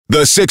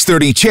The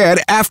 6:30 Chad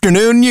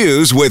Afternoon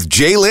News with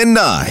Jaylen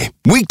Nye.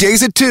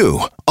 Weekdays at 2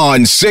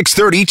 on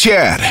 6:30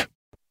 Chad.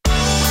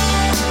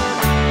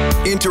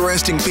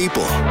 Interesting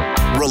people,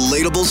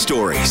 relatable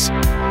stories,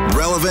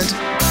 relevant,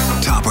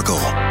 topical.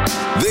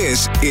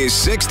 This is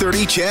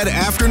 6:30 Chad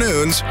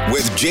Afternoons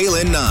with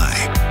Jaylen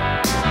Nye.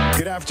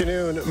 Good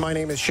afternoon. My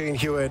name is Shane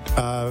Hewitt,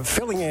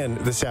 filling in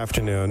this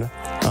afternoon.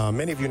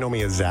 Many of you know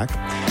me as Zach.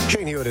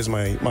 Shane Hewitt is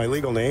my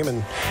legal name,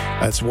 and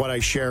that's what I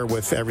share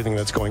with everything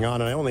that's going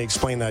on. And I only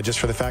explain that just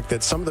for the fact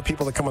that some of the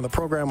people that come on the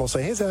program will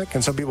say, hey, Zach,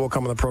 and some people will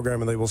come on the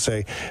program and they will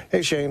say,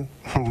 hey, Shane,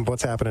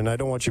 what's happening? I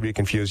don't want you to be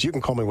confused. You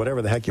can call me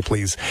whatever the heck you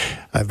please.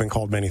 I've been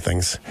called many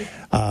things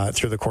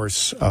through the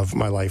course of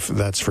my life,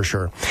 that's for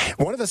sure.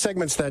 One of the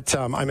segments that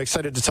I'm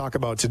excited to talk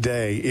about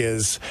today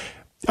is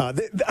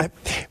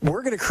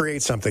we're going to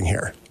create something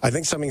here. I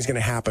think something's going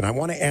to happen. I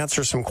want to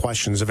answer some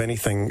questions of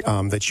anything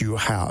that you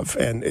have.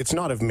 And it's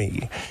not of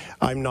me.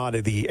 I'm not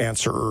the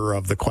answerer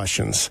of the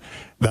questions.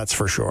 That's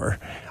for sure.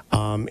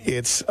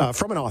 It's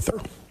from an author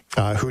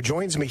who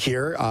joins me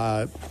here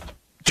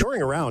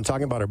touring around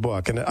talking about her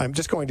book. And I'm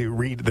just going to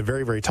read the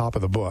very, very top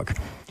of the book.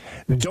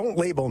 Don't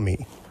Label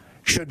Me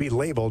should be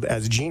labeled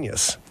as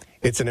genius.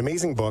 It's an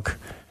amazing book,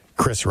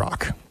 Chris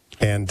Rock.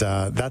 And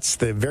that's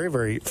the very,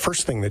 very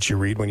first thing that you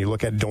read when you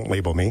look at Don't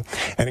Label Me.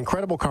 An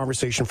incredible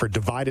conversation for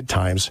divided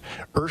times.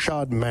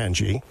 Irshad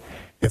Manji,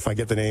 if I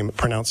get the name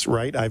pronounced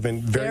right. I've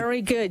been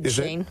very good,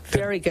 Shane.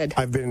 Very good.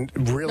 I've been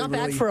not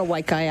bad for a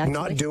white guy, actually.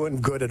 Not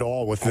doing good at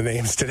all with the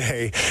names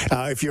today.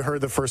 If you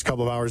heard the first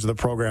couple of hours of the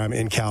program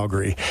in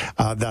Calgary,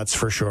 that's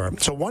for sure.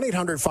 So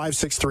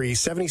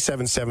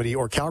 1-800-563-7770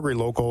 or Calgary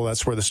Local,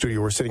 that's where the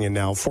studio we're sitting in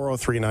now,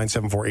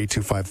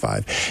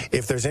 403-974-8255.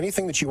 If there's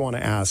anything that you want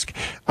to ask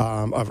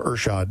of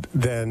Irshad,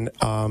 then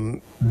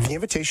the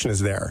invitation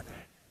is there.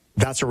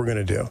 That's what we're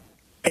going to do.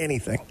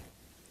 Anything.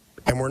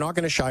 And we're not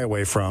going to shy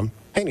away from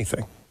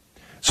anything.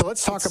 So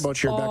let's talk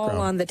about your background. It's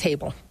all on the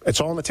table. It's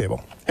all on the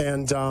table.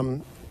 And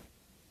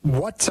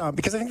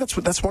because I think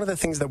that's one of the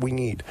things that we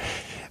need.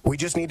 We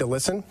just need to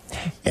listen,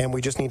 and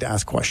we just need to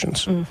ask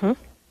questions. Mm-hmm.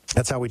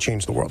 That's how we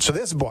change the world. So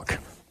this book,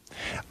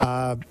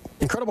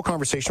 incredible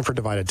conversation for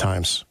divided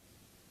times.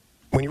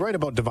 When you write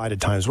about divided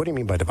times, what do you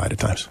mean by divided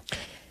times?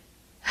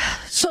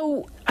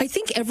 So I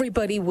think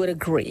everybody would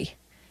agree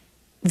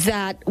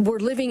that we're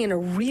living in a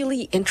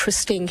really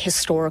interesting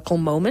historical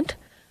moment.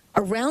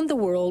 Around the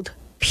world,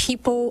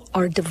 people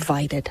are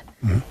divided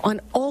on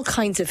all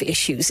kinds of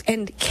issues.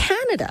 And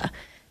Canada,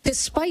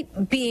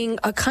 despite being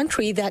a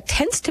country that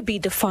tends to be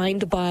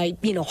defined by,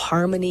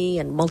 harmony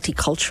and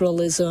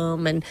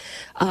multiculturalism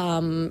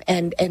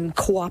and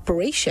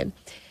cooperation,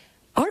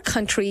 our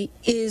country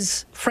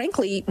is,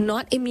 frankly,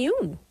 not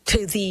immune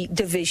to the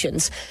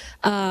divisions.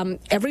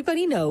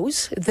 Everybody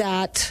knows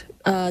that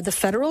the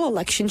federal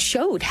election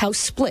showed how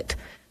split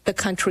the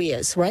country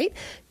is, right?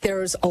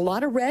 There's a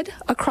lot of red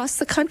across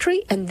the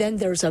country, and then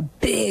there's a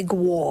big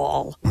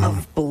wall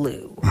of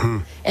blue.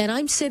 And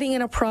I'm sitting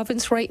in a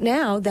province right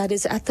now that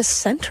is at the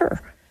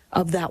center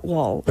of that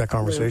wall. That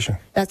conversation.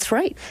 That's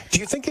right. Do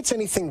you think it's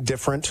anything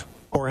different?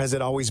 Or has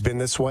it always been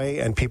this way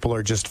and people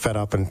are just fed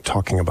up and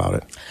talking about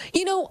it?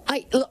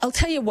 I'll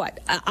tell you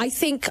what. I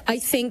think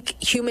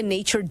human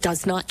nature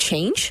does not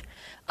change.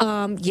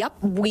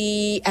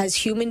 We as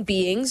human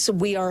beings,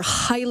 we are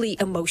highly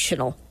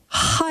emotional.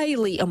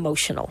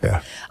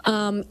 Yeah.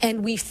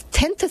 And we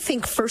tend to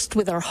think first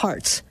with our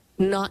hearts,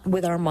 not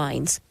with our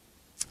minds.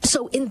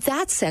 So in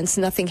that sense,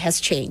 nothing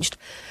has changed.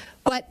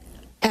 But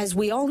as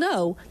we all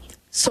know,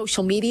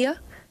 social media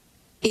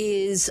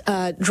is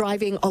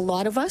driving a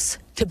lot of us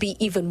to be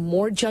even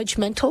more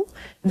judgmental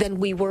than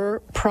we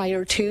were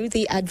prior to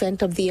the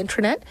advent of the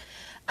internet.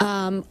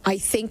 I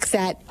think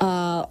that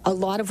a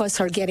lot of us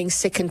are getting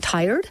sick and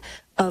tired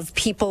of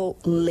people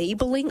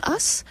labeling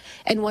us.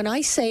 And when I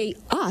say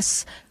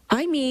us,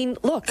 I mean,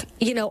 look,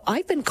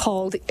 I've been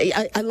called,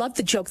 I love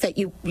the joke that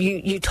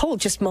you told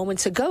just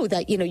moments ago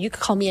that, you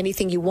could call me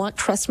anything you want.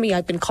 Trust me,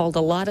 I've been called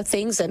a lot of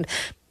things, and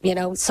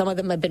some of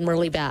them have been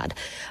really bad.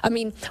 I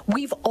mean,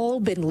 we've all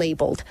been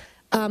labeled.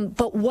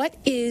 But what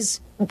is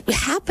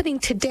happening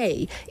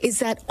today is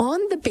that on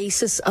the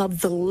basis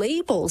of the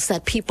labels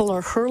that people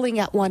are hurling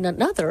at one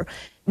another,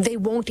 they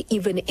won't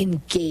even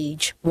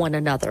engage one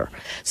another.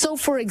 So,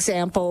 for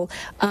example,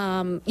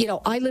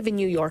 I live in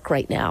New York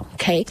right now,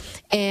 okay?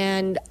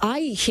 And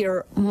I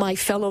hear my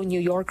fellow New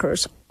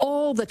Yorkers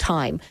all the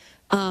time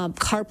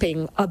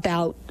carping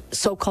about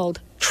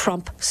so-called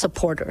Trump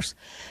supporters.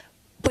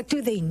 But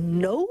do they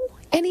know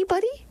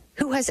anybody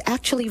who has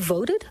actually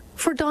voted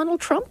for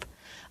Donald Trump?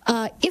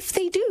 If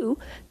they do,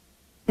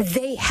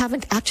 they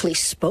haven't actually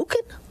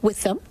spoken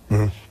with them.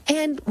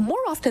 And more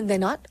often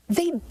than not,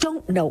 they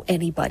don't know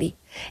anybody.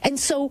 And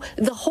so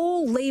the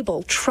whole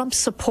label, Trump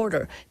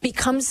supporter,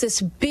 becomes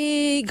this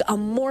big,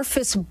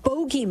 amorphous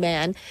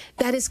bogeyman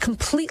that is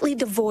completely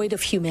devoid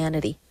of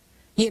humanity.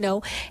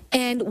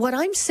 And what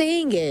I'm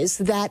saying is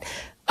that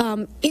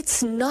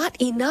it's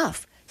not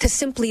enough to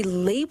simply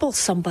label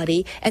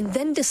somebody and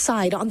then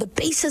decide on the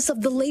basis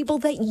of the label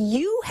that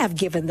you have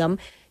given them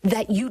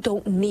that you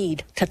don't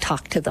need to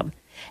talk to them.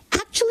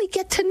 Actually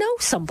get to know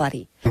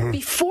somebody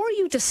before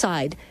you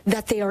decide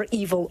that they are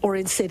evil or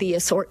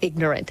insidious or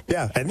ignorant.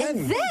 Yeah, and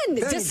then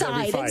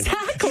decide.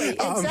 Exactly.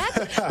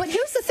 But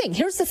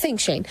here's the thing,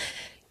 Shane.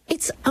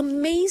 It's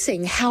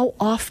amazing how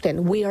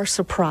often we are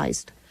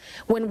surprised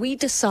when we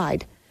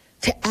decide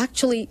to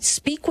actually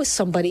speak with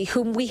somebody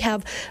whom we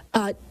have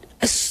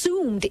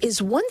assumed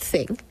is one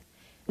thing,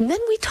 and then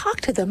we talk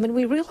to them and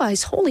we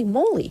realize, holy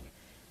moly,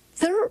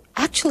 they're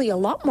actually a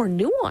lot more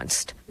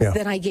nuanced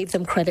than I gave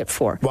them credit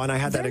for. Well, and I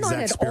had that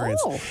exact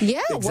experience.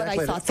 What I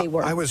thought they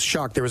were. I was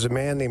shocked. There was a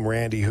man named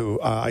Randy who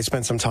I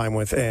spent some time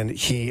with, and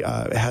he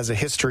has a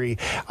history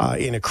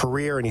in a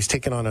career, and he's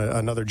taken on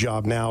another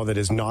job now that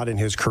is not in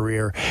his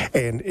career,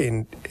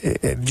 and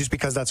just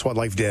because that's what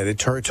life did. It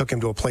took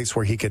him to a place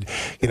where he could,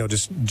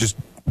 just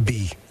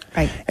be.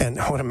 Right. And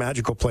what a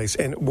magical place.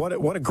 And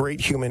what a great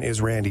human is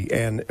Randy.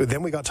 And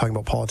then we got talking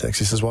about politics.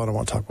 He says, well, I don't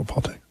want to talk about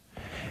politics.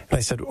 And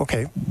I said,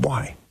 okay,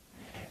 why?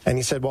 And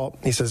he said,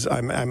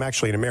 I'm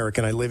actually an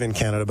American. I live in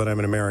Canada, but I'm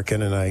an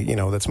American,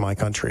 and that's my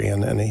country.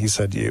 And he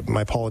said,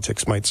 my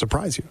politics might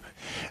surprise you.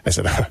 I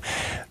said,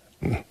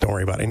 don't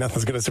worry about it.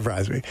 Nothing's going to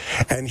surprise me.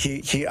 And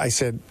I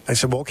said,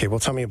 well, okay, well,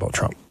 tell me about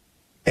Trump.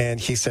 And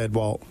he said,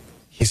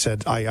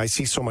 I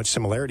see so much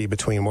similarity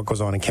between what goes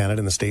on in Canada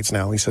and the States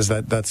now. He says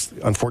that's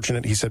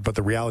unfortunate. He said, but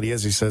the reality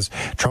is, he says,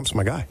 Trump's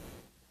my guy.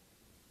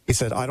 He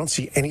said, I don't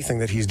see anything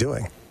that he's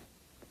doing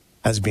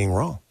as being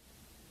wrong.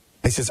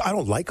 He says, I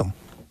don't like him.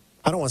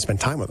 I don't want to spend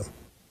time with him.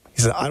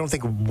 He said, I don't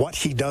think what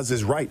he does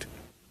is right.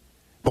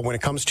 But when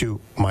it comes to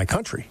my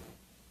country,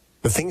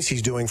 the things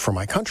he's doing for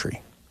my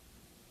country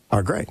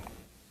are great.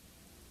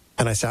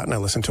 And I sat and I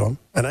listened to him.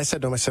 And I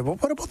said to him, well,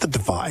 what about the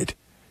divide?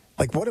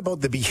 Like, what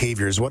about the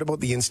behaviors? What about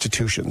the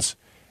institutions?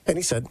 And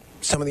he said,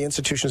 some of the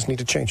institutions need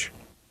to change.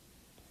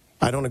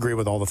 I don't agree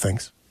with all the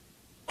things,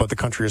 but the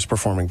country is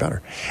performing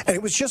better. And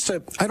it was just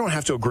I don't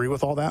have to agree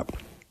with all that.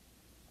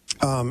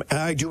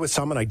 I do with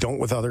some and I don't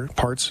with other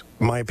parts.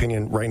 My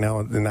opinion right now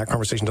in that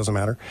conversation doesn't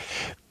matter.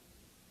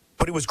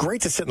 But it was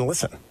great to sit and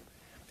listen.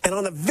 And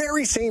on the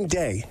very same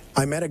day,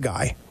 I met a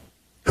guy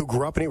who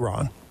grew up in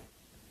Iran,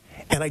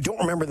 and I don't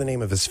remember the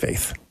name of his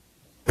faith.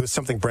 It was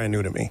something brand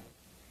new to me.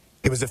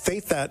 It was a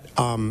faith that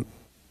I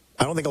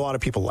don't think a lot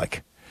of people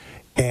like.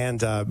 And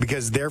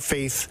because their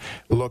faith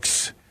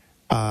looks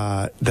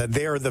that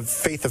they are the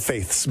faith of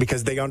faiths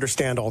because they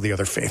understand all the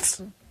other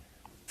faiths.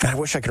 I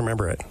wish I could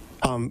remember it.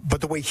 But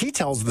the way he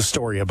tells the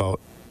story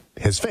about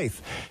his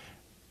faith,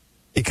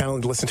 you kind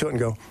of listen to it and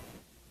go,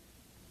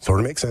 sort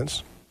of makes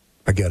sense.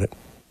 I get it.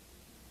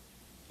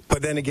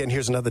 But then again,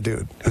 here's another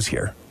dude who's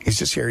here. He's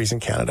just here. He's in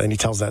Canada, and he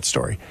tells that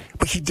story.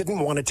 But he didn't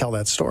want to tell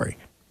that story.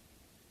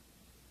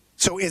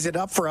 So is it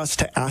up for us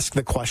to ask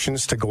the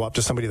questions to go up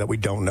to somebody that we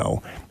don't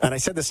know? And I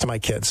said this to my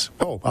kids.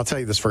 Oh, I'll tell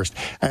you this first.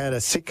 I had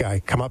a Sikh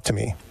guy come up to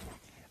me.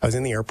 I was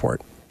in the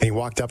airport, and he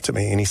walked up to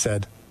me, and he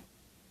said,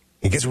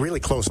 he gets really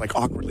close, like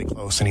awkwardly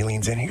close, and he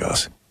leans in. He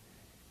goes,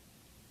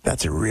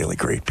 "That's a really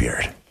great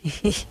beard."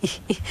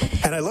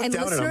 And I looked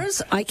down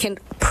listeners, at him. I can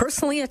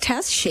personally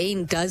attest,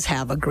 Shane does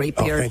have a great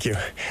beard. Oh, thank you.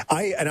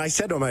 I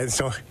said to him,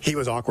 so he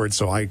was awkward,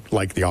 so I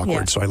liked the awkward.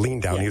 Yeah. So I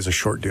leaned down. Yeah. He was a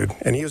short dude,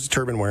 and he was a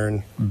turban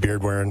wearing,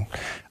 beard wearing,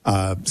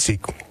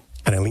 Sikh.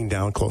 And I leaned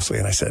down closely,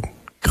 and I said,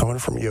 "Coming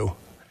from you,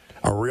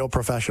 a real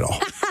professional."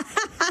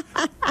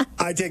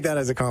 I take that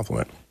as a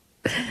compliment.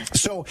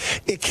 So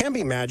it can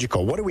be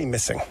magical. What are we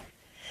missing?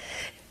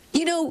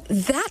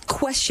 That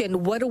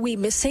question, what are we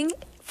missing?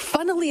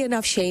 Funnily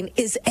enough, Shane,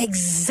 is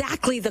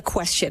exactly the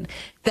question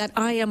that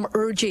I am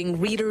urging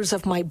readers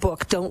of my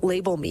book, Don't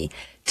Label Me,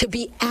 to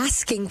be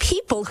asking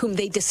people whom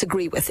they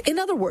disagree with. In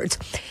other words,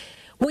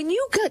 when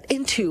you get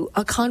into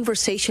a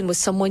conversation with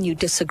someone you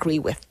disagree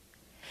with,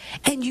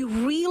 and you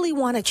really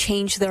want to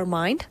change their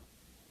mind,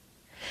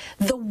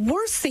 the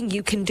worst thing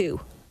you can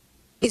do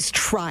is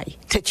try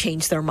to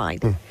change their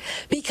mind.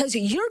 Because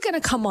you're going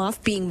to come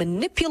off being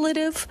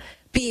manipulative,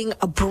 being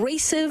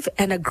abrasive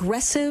and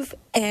aggressive,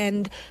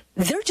 and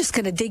they're just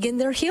going to dig in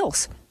their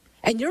heels.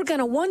 And you're going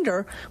to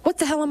wonder, what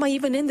the hell am I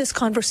even in this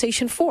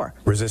conversation for?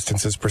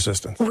 Resistance is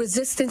persistence.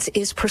 Resistance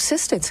is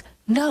persistence.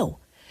 No.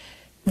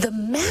 The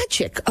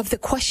magic of the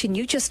question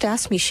you just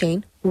asked me,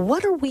 Shane,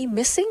 what are we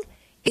missing,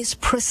 is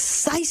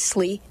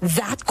precisely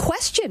that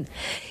question.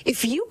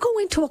 If you go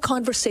into a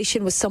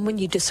conversation with someone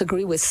you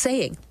disagree with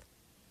saying,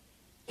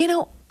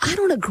 I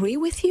don't agree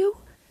with you,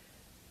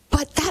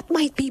 but that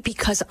might be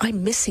because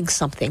I'm missing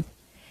something.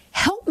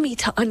 Help me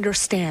to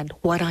understand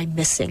what I'm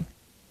missing.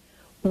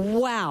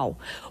 Wow.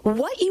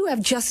 What you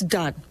have just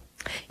done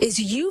is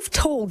you've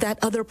told that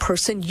other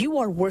person you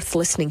are worth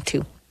listening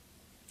to.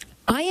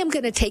 I am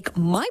going to take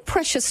my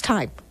precious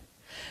time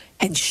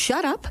and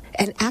shut up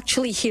and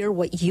actually hear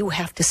what you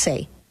have to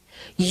say.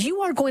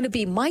 You are going to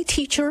be my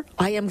teacher.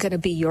 I am going to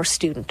be your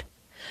student.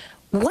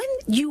 When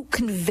you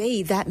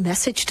convey that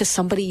message to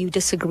somebody you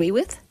disagree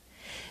with,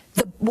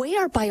 the way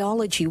our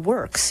biology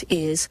works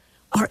is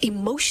our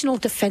emotional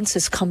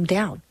defenses come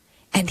down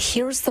And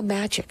here's the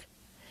magic.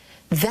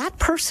 That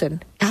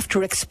person,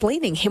 after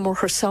explaining him or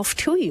herself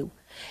to you,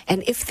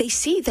 and if they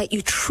see that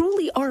you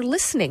truly are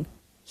listening,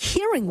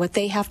 hearing what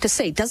they have to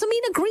say, doesn't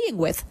mean agreeing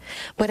with,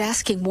 but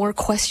asking more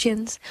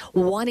questions,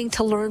 wanting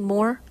to learn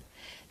more,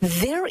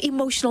 their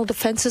emotional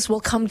defenses will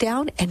come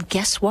down, and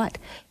guess what?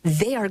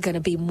 They are going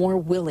to be more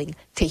willing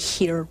to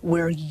hear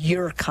where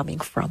you're coming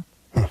from.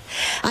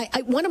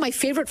 One of my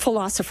favorite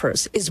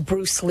philosophers is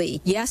Bruce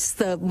Lee. Yes,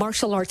 the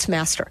martial arts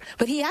master,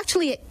 but he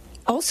actually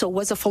also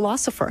was a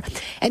philosopher.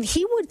 And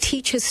he would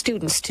teach his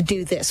students to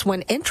do this.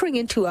 When entering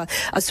into a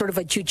sort of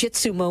a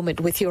jujitsu moment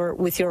with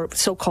your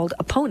so-called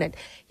opponent,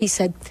 he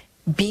said,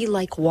 be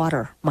like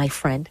water, my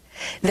friend.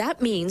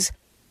 That means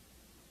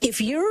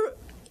if you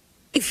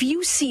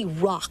see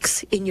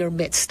rocks in your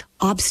midst,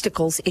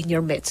 obstacles in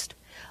your midst,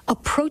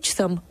 approach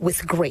them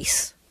with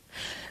grace.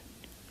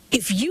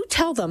 If you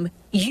tell them,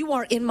 you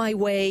are in my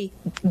way,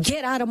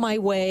 get out of my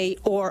way,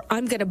 or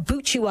I'm going to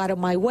boot you out of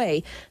my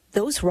way,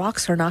 those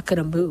rocks are not going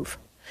to move.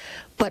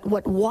 But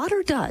what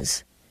water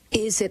does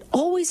is it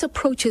always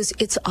approaches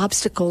its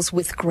obstacles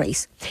with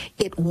grace.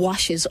 It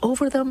washes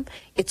over them,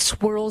 it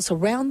swirls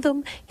around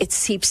them, it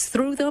seeps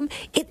through them,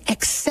 it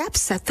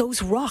accepts that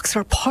those rocks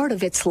are part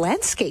of its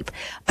landscape,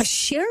 a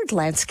shared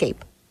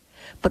landscape.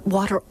 But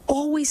water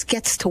always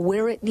gets to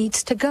where it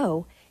needs to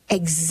go,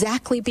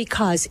 exactly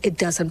because it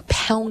doesn't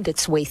pound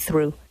its way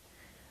through,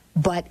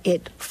 but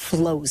it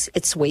flows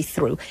its way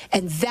through.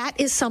 And that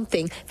is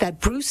something that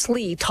Bruce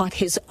Lee taught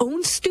his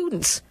own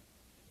students.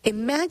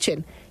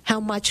 Imagine how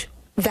much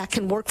that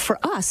can work for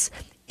us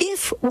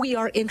if we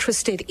are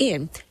interested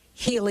in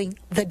healing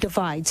the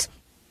divides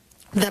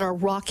that are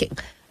rocking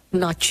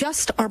not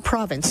just our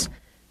province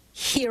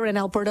here in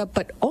Alberta,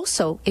 but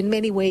also in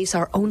many ways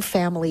our own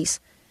families,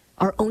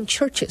 our own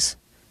churches,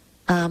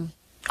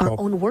 our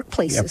own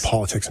workplaces. Yeah,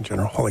 politics in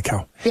general. Holy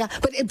cow. Yeah,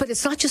 but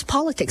it's not just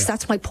politics. Yeah.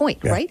 That's my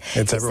point, right?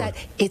 It's everywhere.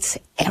 It's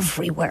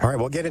everywhere. All right,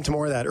 we'll get into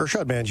more of that.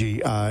 Irshad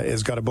Manji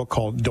has got a book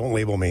called Don't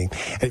Label Me.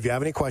 And if you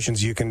have any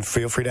questions, you can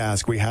feel free to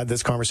ask. We had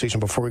this conversation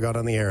before we got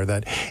on the air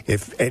that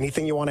if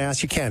anything you want to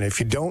ask, you can. If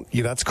you don't,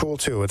 that's cool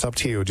too. It's up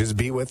to you. Just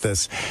be with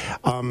us.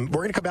 We're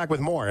going to come back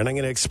with more, and I'm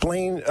going to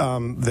explain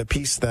the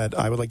piece that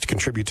I would like to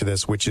contribute to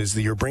this, which is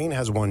that your brain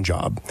has one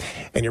job,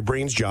 and your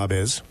brain's job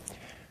is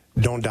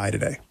don't die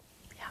today.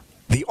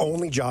 The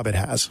only job it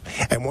has.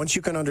 And once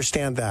you can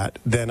understand that,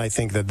 then I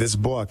think that this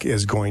book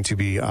is going to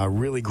be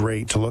really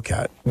great to look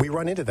at. We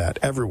run into that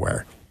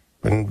everywhere.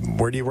 And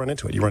where do you run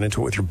into it? You run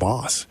into it with your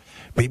boss,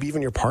 maybe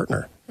even your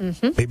partner,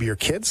 maybe your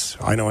kids.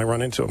 I know I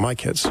run into it with my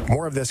kids.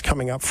 More of this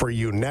coming up for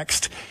you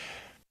next.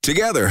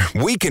 Together,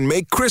 we can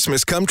make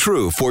Christmas come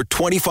true for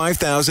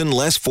 25,000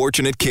 less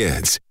fortunate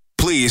kids.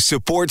 Please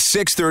support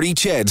 630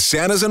 CHED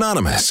Santa's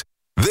Anonymous.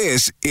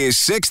 This is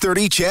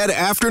 630 CHED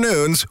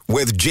Afternoons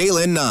with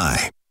Jaylen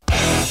Nye.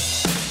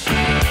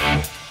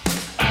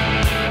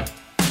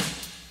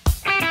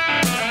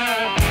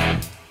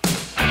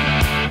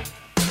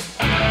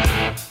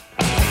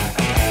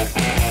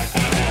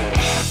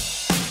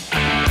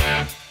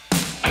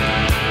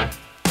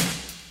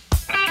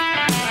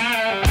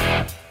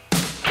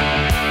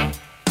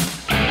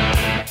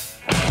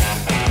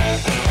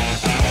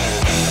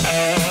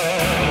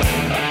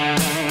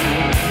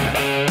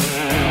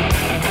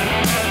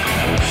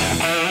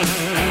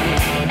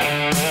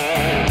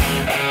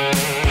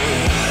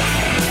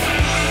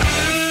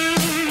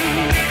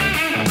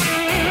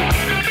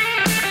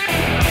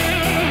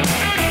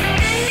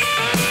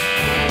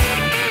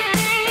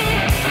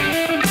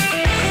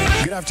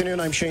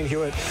 I'm Shane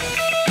Hewitt.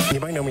 You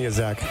might know me as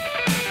Zach.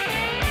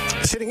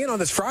 Sitting in on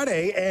this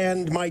Friday,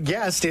 and my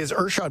guest is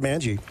Irshad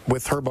Manji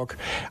with her book,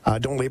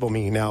 Don't Label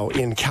Me. Now,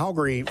 in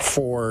Calgary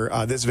for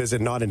this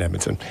visit, not in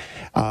Edmonton,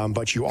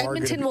 but you are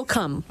Edmonton will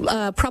come,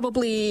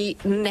 probably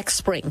next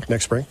spring.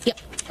 Next spring? Yep.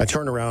 I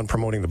turn around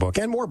promoting the book,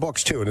 and more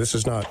books, too. And this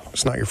is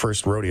it's not your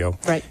first rodeo,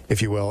 right?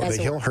 If you will. As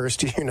the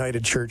Hillhurst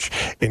United Church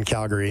in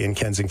Calgary, in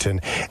Kensington,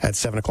 at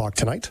 7 o'clock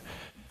tonight.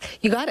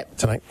 You got it.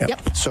 Tonight.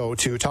 Yep. So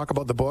to talk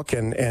about the book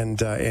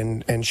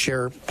and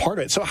share part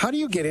of it. So how do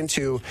you get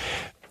into,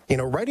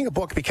 writing a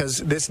book? Because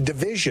this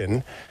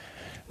division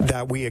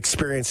that we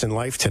experience in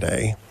life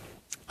today,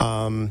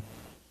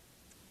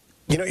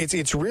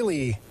 it's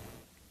really,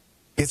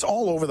 it's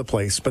all over the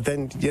place, but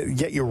then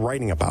yet you're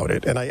writing about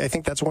it. And I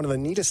think that's one of the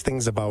neatest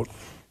things about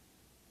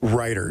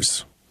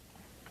writers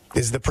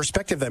is the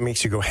perspective that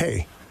makes you go,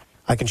 hey,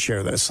 I can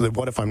share this. So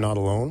what if I'm not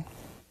alone?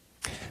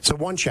 So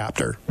one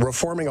chapter,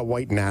 Reforming a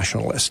White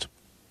Nationalist.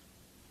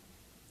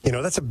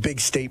 That's a big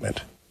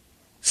statement.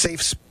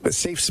 Safe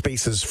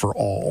spaces for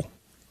all.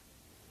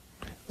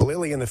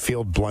 Lily in the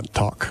Field blunt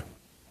talk.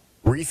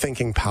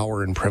 Rethinking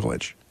power and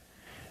privilege.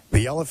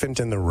 The elephant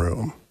in the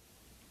room.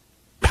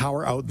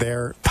 Power out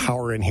there,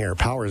 power in here.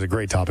 Power is a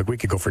great topic. We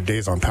could go for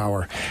days on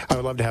power. I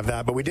would love to have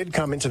that. But we did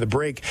come into the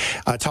break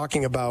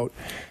talking about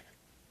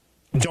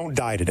don't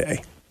die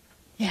today.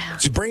 Yeah.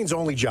 It's your brain's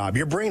only job.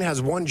 Your brain has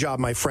one job,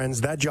 my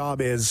friends. That job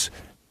is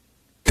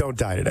don't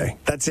die today.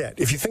 That's it.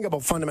 If you think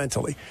about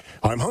fundamentally,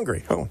 I'm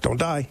hungry. Oh, don't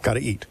die. Got to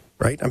eat,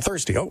 right? I'm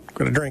thirsty. Oh,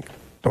 got to drink.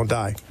 Don't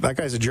die. That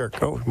guy's a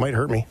jerk. Oh, it might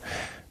hurt me.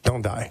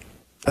 Don't die.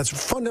 That's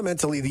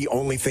fundamentally the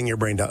only thing your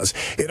brain does.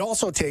 It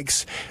also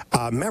takes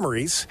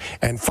memories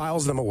and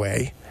files them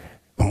away,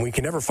 and we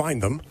can never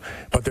find them,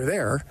 but they're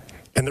there.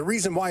 And the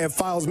reason why it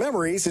files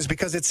memories is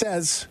because it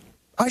says,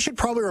 I should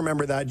probably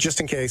remember that just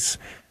in case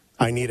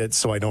I need it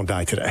so I don't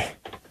die today.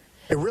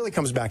 It really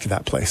comes back to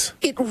that place.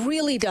 It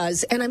really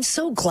does. And I'm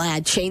so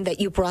glad, Shane,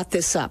 that you brought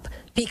this up,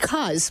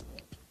 because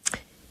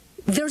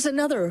there's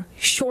another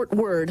short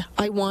word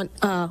I want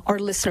our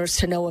listeners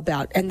to know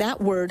about. And that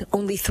word,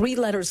 only 3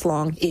 letters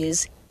long,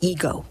 is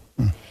ego.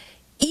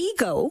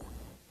 Ego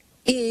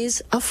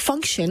is a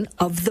function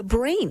of the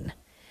brain.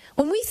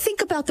 When we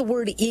think about the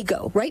word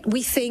ego, right,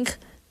 we think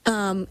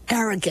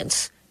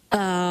arrogance.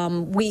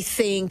 We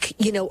think,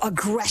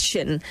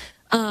 aggression.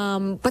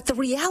 But the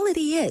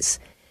reality is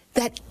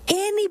that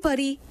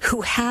anybody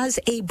who has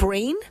a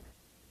brain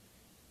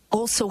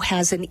also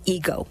has an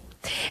ego.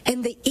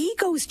 And the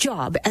ego's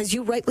job, as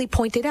you rightly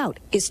pointed out,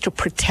 is to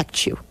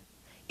protect you.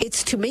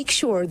 It's to make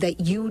sure that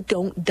you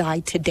don't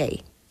die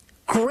today.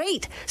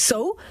 Great.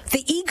 So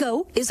the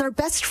ego is our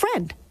best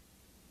friend.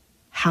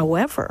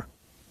 However,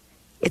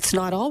 it's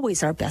not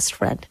always our best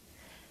friend.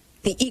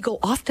 The ego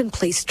often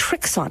plays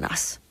tricks on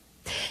us.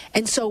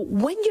 And so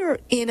when you're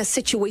in a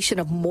situation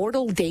of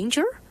mortal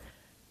danger,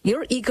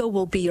 your ego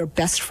will be your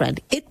best friend.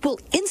 It will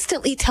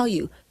instantly tell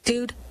you,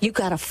 dude, you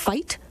got to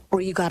fight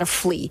or you got to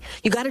flee.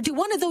 You got to do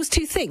one of those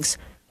 2 things.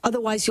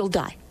 Otherwise, you'll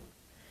die.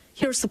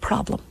 Here's the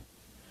problem.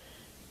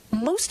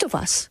 Most of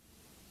us,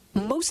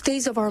 most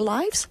days of our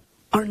lives,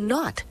 are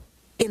not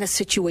in a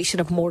situation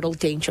of mortal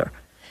danger.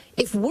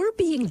 If we're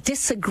being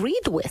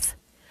disagreed with,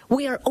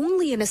 we are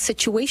only in a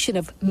situation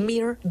of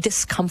mere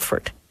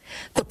discomfort.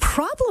 The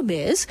problem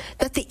is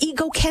that the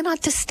ego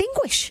cannot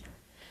distinguish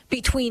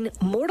between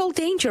mortal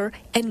danger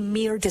and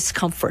mere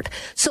discomfort.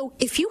 So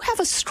if you have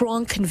a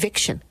strong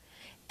conviction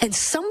and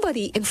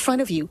somebody in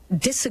front of you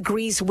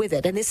disagrees with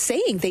it and is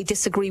saying they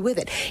disagree with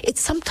it, it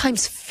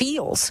sometimes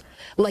feels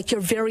like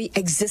your very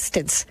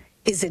existence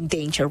is in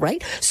danger,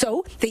 right?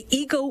 So the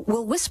ego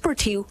will whisper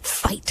to you,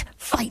 fight,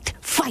 fight,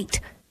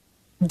 fight.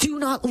 Do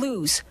not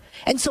lose.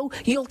 And so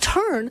you'll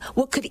turn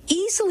what could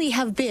easily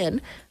have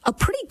been a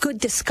pretty good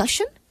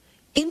discussion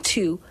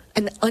into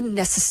an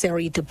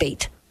unnecessary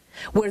debate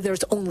where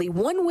there's only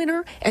one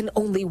winner and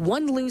only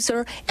one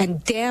loser,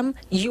 and damn,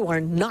 you are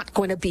not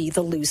going to be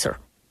the loser.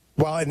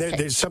 Well, and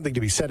there's something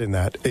to be said in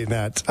that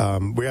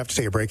we have to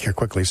take a break here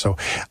quickly. So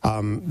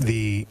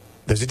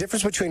there's a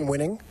difference between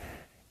winning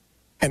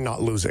and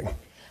not losing.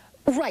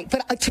 Right.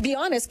 But to be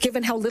honest,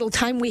 given how little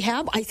time we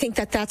have, I think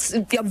that's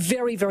a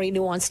very, very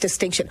nuanced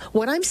distinction.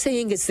 What I'm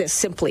saying is this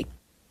simply.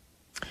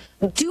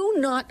 Do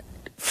not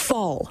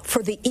fall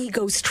for the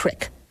ego's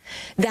trick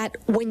that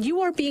when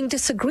you are being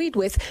disagreed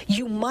with,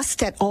 you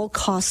must at all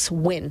costs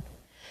win.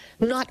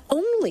 Not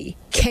only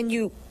can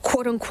you,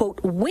 quote unquote,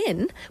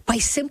 win by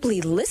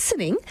simply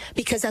listening,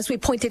 because as we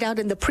pointed out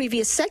in the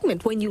previous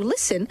segment, when you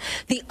listen,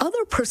 the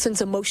other person's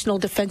emotional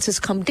defenses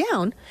come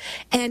down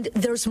and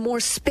there's more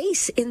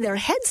space in their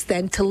heads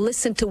then to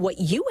listen to what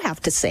you have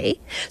to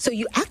say. So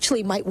you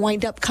actually might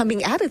wind up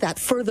coming out of that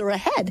further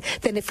ahead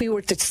than if we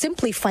were to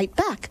simply fight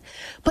back.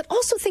 But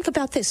also think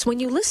about this. When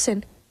you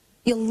listen,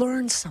 you'll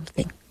learn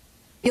something.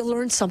 You'll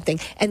learn something.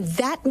 And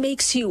that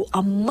makes you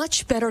a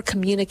much better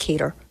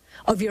communicator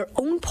of your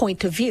own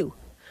point of view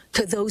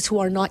to those who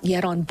are not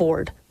yet on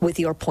board with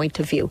your point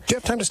of view. Do you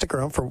have time to stick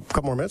around for a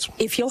couple more minutes?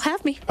 If you'll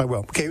have me. I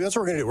will. Okay, that's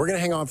what we're going to do. We're going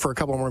to hang on for a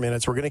couple more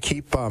minutes. We're going to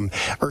keep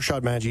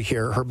Irshad Manji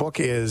here. Her book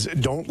is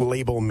Don't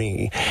Label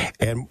Me.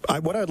 And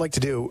what I'd like to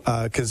do,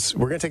 because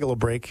we're going to take a little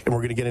break and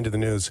we're going to get into the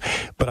news,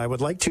 but I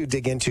would like to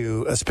dig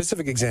into a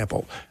specific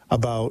example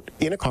about,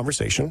 in a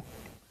conversation,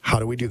 how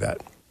do we do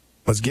that?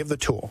 Let's give the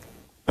tool,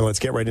 and let's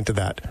get right into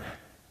that.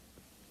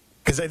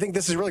 Because I think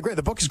this is really great.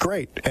 The book is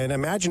great. And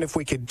imagine if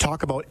we could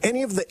talk about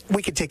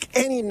we could take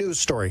any news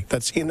story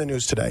that's in the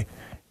news today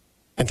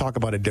and talk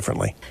about it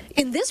differently.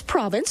 In this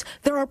province,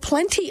 there are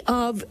plenty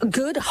of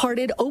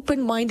good-hearted,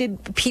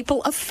 open-minded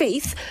people of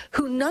faith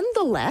who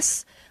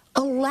nonetheless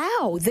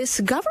allow this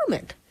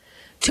government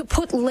to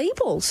put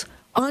labels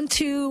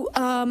onto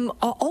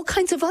all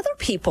kinds of other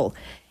people.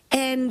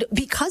 And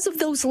because of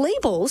those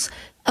labels,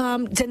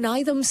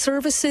 deny them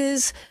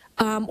services,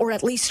 or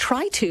at least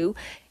try to.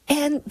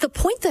 And the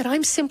point that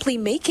I'm simply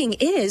making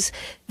is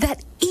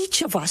that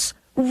each of us,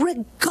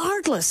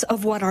 regardless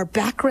of what our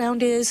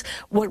background is,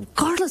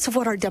 regardless of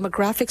what our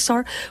demographics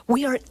are,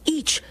 we are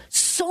each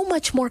so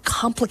much more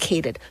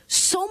complicated,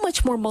 so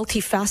much more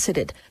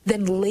multifaceted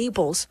than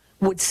labels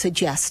would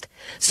suggest.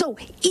 So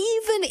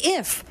even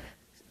if,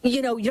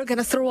 you're going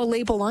to throw a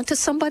label onto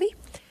somebody,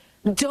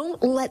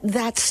 don't let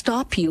that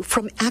stop you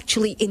from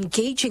actually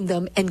engaging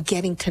them and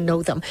getting to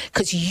know them,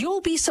 because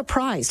you'll be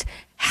surprised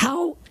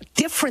how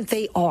different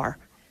they are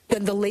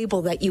than the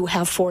label that you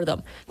have for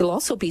them. You'll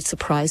also be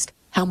surprised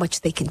how much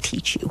they can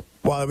teach you.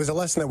 Well, it was a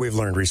lesson that we've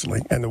learned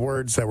recently, and the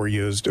words that were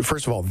used,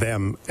 first of all,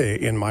 them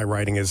in my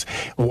writing is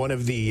one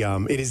of the,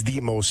 it is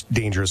the most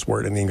dangerous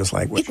word in the English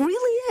language. It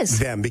really is.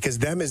 Them, because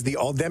them is the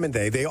all them and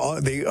they. They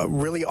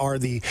really are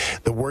the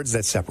words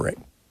that separate.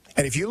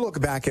 And if you look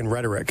back in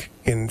rhetoric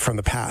from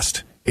the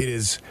past, it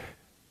is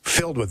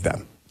filled with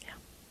them.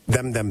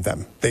 Yeah.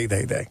 Them.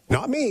 They.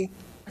 Not me.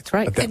 That's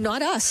right. And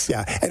not us.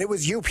 Yeah. And it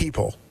was you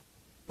people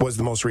was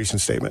the most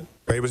recent statement.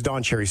 Right? It was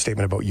Don Cherry's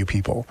statement about you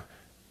people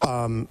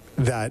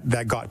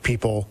that got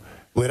people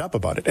lit up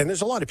about it. And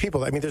there's a lot of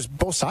people, I mean, there's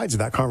both sides of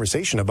that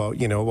conversation about,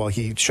 well,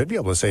 he should be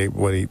able to say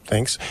what he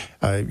thinks.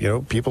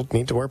 People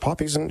need to wear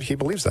poppies, and he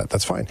believes that.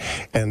 That's fine.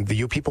 And the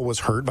you people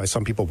was heard by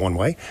some people one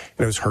way, and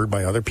it was heard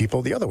by other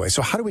people the other way.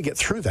 So how do we get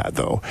through that,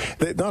 though?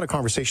 Not a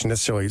conversation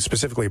necessarily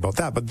specifically about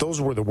that, but those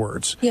were the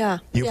words. Yeah.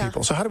 You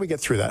people. So how do we get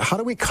through that? How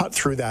do we cut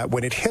through that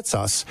when it hits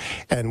us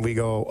and we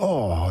go,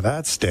 oh,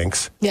 that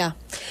stinks? Yeah.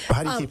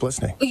 How do you keep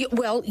listening?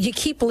 Well, you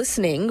keep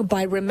listening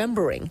by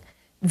remembering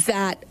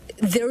that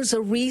there's a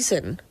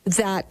reason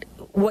that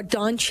what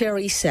Don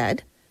Cherry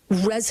said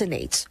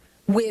resonates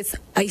with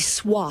a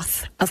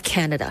swath of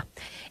Canada.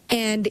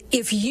 And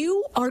if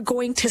you are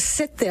going to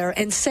sit there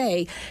and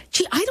say,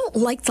 gee, I don't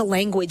like the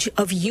language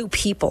of you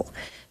people,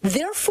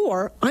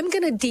 therefore I'm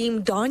going to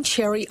deem Don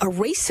Cherry a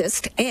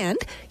racist, and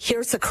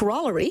here's the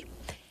corollary,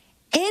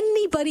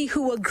 anybody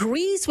who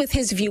agrees with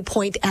his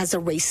viewpoint as a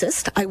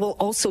racist, I will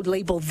also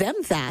label them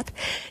that,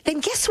 then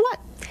guess what?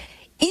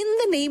 In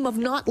the name of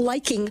not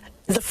liking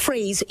the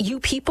phrase, you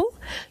people,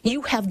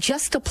 you have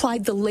just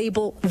applied the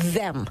label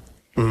them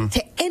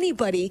to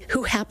anybody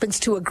who happens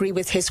to agree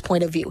with his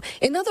point of view.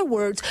 In other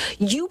words,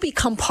 you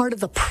become part of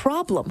the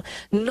problem,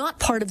 not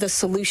part of the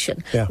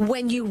solution,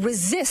 when you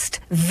resist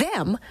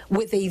them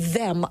with a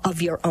them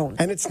of your own.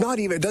 And it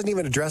doesn't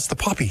even address the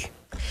poppy.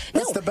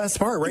 That's the best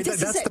part, right?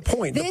 That's the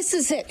point. This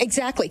is it,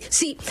 exactly.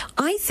 See,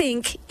 I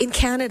think in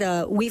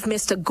Canada, we've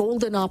missed a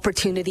golden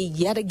opportunity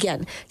yet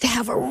again to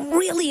have a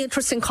really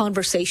interesting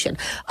conversation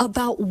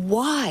about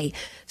why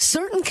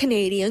certain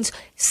Canadians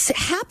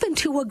happen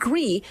to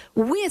agree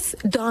with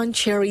Don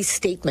Cherry's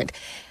statement.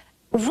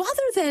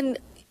 Rather than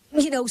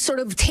sort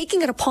of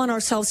taking it upon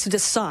ourselves to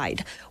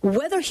decide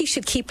whether he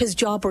should keep his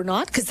job or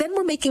not, because then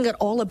we're making it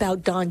all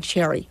about Don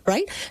Cherry,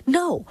 right?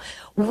 No.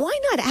 Why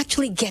not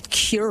actually get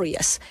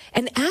curious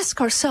and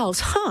ask ourselves,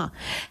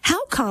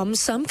 how come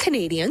some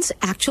Canadians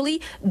actually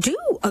do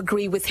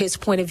agree with his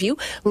point of view?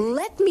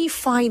 Let me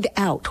find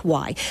out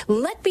why.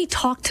 Let me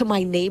talk to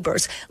my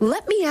neighbors.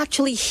 Let me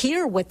actually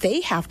hear what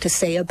they have to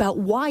say about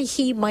why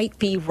he might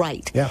be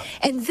right. Yeah.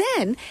 And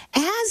then,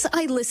 as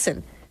I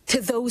listen to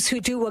those who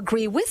do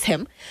agree with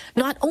him,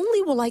 not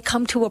only will I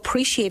come to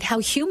appreciate how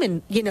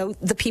human,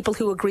 the people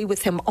who agree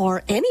with him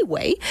are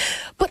anyway,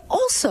 but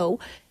also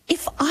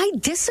if I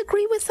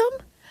disagree with them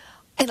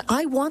and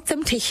I want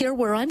them to hear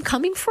where I'm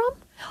coming from,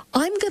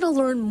 I'm going to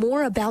learn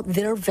more about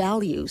their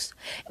values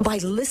by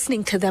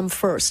listening to them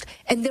first.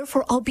 And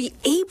therefore, I'll be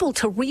able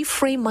to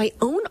reframe my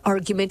own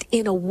argument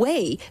in a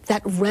way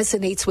that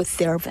resonates with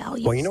their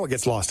values. Well, what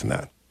gets lost in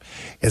that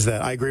is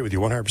that I agree with you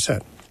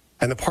 100%.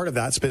 And the part of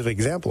that specific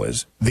example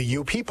is the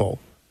you people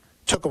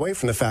took away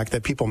from the fact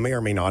that people may or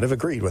may not have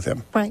agreed with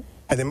him. Right.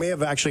 And they may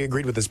have actually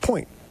agreed with his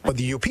point, but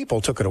the you people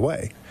took it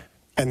away.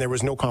 And there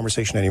was no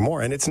conversation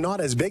anymore. And it's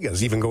not as big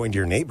as even going to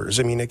your neighbors.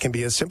 I mean, it can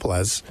be as simple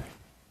as,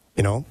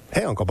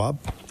 hey, Uncle Bob.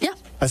 Yeah.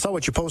 I saw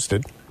what you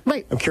posted.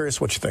 Right. I'm curious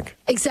what you think.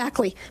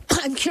 Exactly.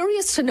 I'm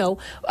curious to know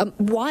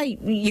why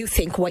you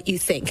think what you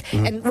think.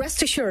 Mm-hmm. And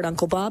rest assured,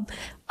 Uncle Bob,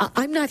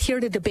 I'm not here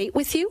to debate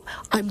with you.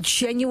 I'm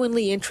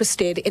genuinely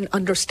interested in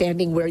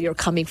understanding where you're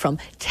coming from.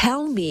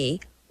 Tell me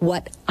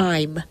what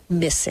I'm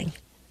missing.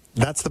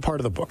 That's the part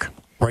of the book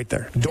right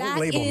there. Don't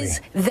label me.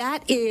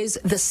 That is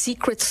the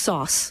secret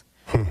sauce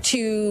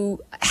to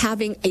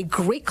having a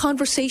great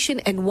conversation,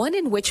 and one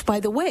in which,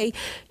 by the way,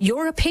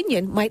 your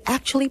opinion might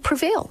actually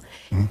prevail,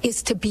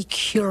 is to be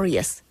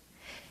curious.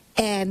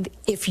 And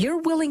if you're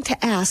willing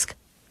to ask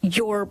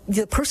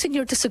the person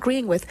you're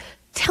disagreeing with,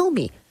 tell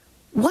me,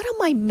 what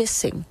am I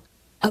missing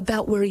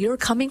about where you're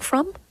coming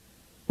from?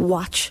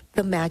 Watch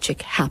the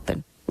magic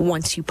happen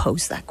once you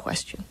pose that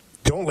question.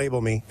 Don't label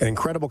me. An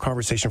incredible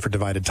conversation for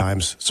divided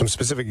times. Some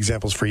specific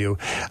examples for you.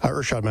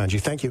 Irshad, Manji,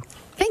 thank you.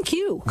 Thank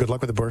you. Good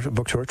luck with the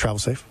book tour. Travel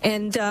safe.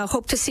 And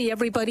hope to see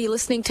everybody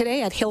listening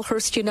today at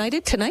Hillhurst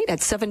United tonight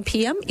at 7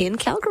 p.m. in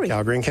Calgary.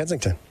 Calgary and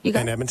Kensington. You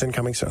got and Edmonton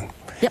coming soon.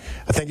 Yep.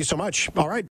 Thank you so much. All right.